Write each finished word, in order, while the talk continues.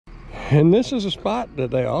And this is a spot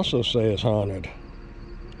that they also say is haunted.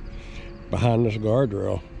 Behind this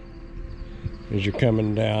guardrail, as you're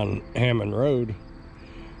coming down Hammon Road,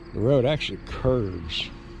 the road actually curves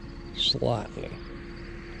slightly,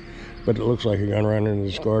 but it looks like you're gonna run into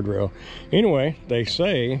this guardrail. Anyway, they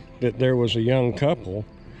say that there was a young couple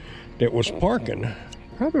that was parking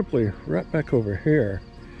probably right back over here,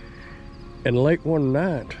 and late one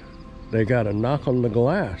night they got a knock on the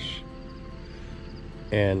glass,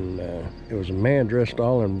 and it was a man dressed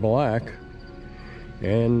all in black,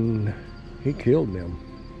 and he killed them.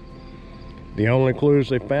 The only clues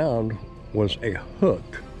they found was a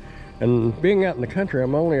hook, and being out in the country,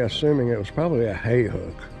 I'm only assuming it was probably a hay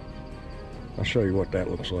hook. I'll show you what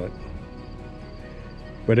that looks like.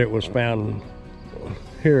 But it was found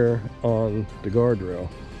here on the guardrail.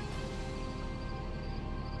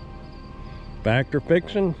 Fact or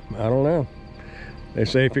fiction? I don't know. They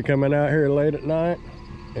say if you're coming out here late at night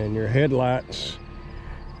and your headlights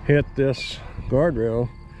hit this guardrail,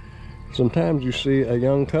 sometimes you see a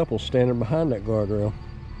young couple standing behind that guardrail.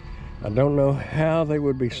 I don't know how they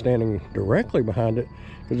would be standing directly behind it,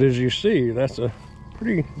 because as you see, that's a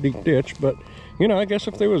pretty deep ditch, but you know, I guess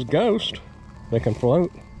if there was ghosts, they can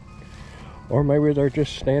float. Or maybe they're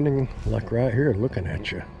just standing like right here looking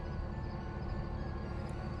at you.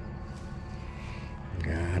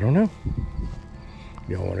 I don't know.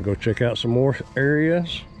 Y'all want to go check out some more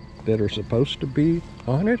areas that are supposed to be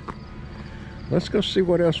haunted? Let's go see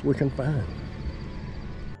what else we can find.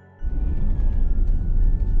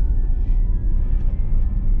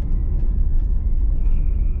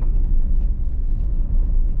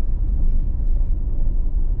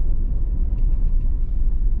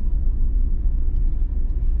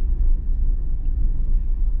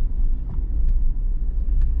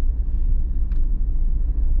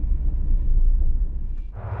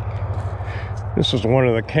 This is one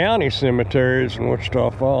of the county cemeteries in Wichita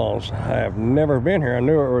Falls. I have never been here. I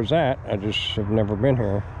knew where it was at. I just have never been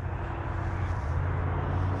here.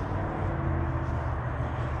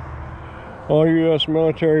 All U.S.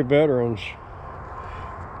 military veterans.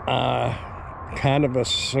 Kind of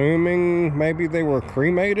assuming maybe they were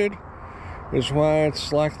cremated is why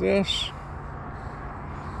it's like this.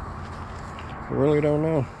 I really don't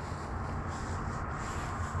know.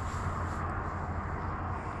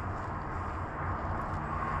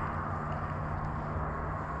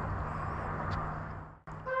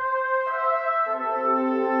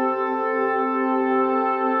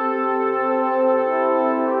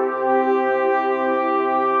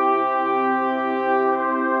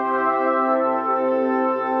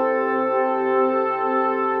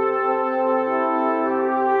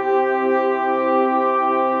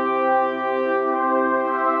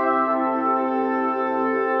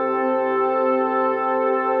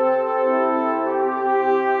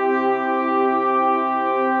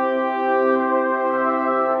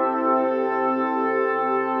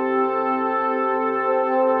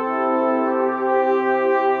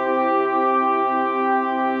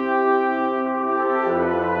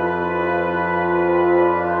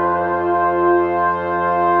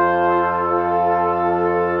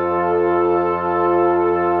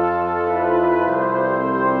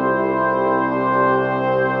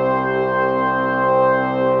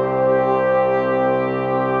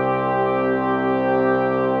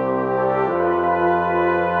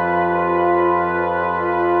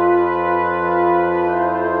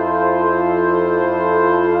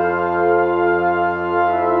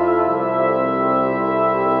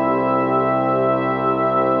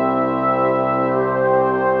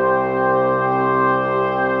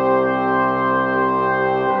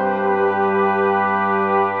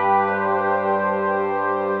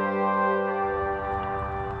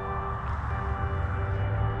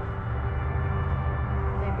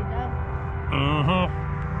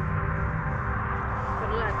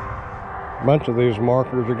 A bunch of these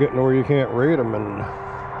markers are getting to where you can't read them and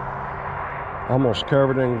almost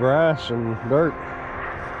covered in grass and dirt.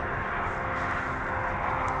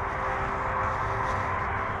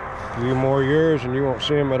 A few more years and you won't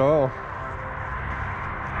see them at all.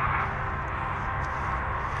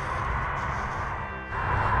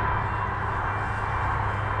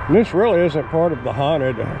 And this really isn't part of the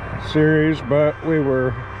haunted series, but we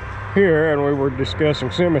were here and we were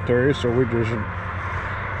discussing cemeteries, so we just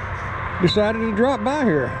decided to drop by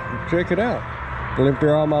here and check it out. I've lived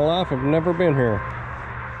here all my life, I've never been here.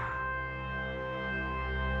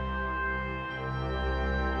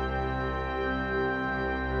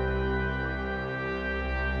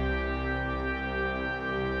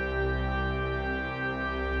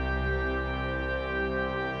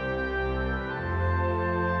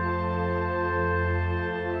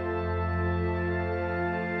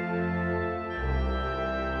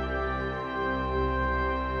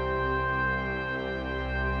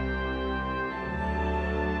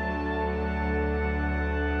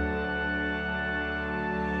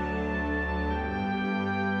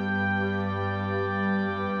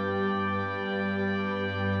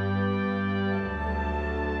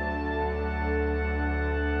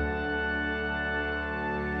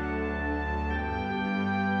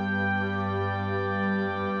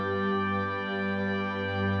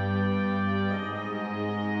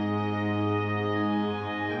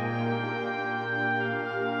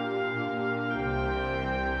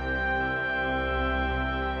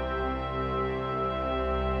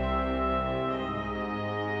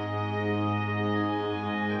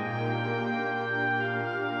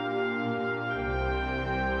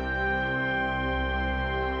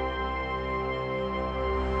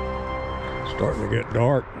 Starting to get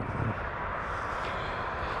dark.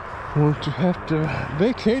 Won't you have to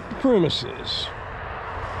vacate the premises?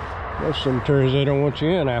 Most cemeteries, they don't want you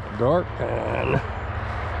in after dark, and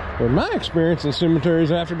with my experience in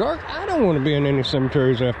cemeteries after dark, I don't want to be in any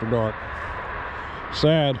cemeteries after dark.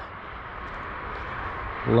 Sad.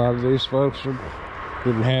 A lot of these folks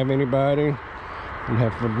didn't have anybody and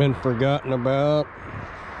have been forgotten about.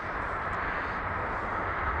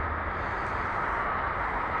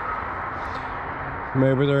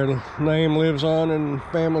 Maybe their name lives on in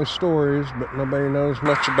family stories, but nobody knows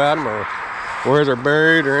much about them or where they're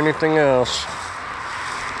buried or anything else.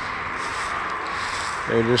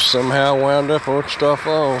 They just somehow wound up in Wichita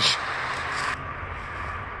Falls.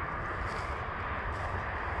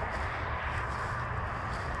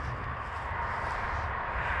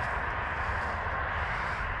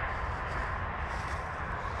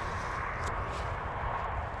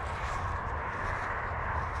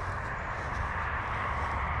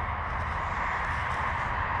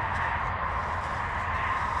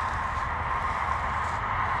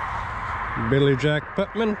 Billy Jack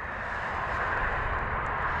Putman.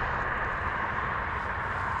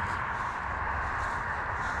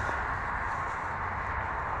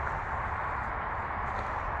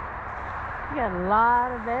 You got a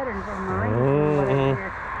lot of veterans and Marines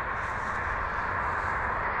here.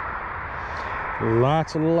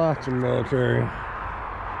 Lots and lots of military.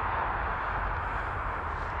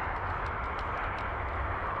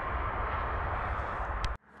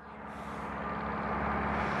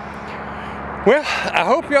 Well, I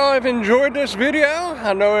hope y'all have enjoyed this video.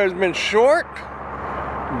 I know it's been short,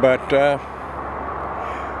 but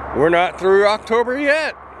we're not through October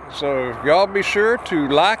yet. So y'all be sure to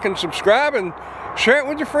like and subscribe and share it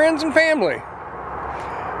with your friends and family.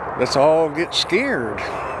 Let's all get scared.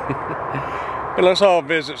 And let's all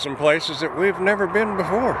visit some places that we've never been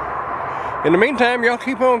before. In the meantime, y'all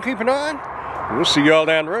keep on keeping on. We'll see y'all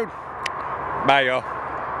down the road. Bye, y'all.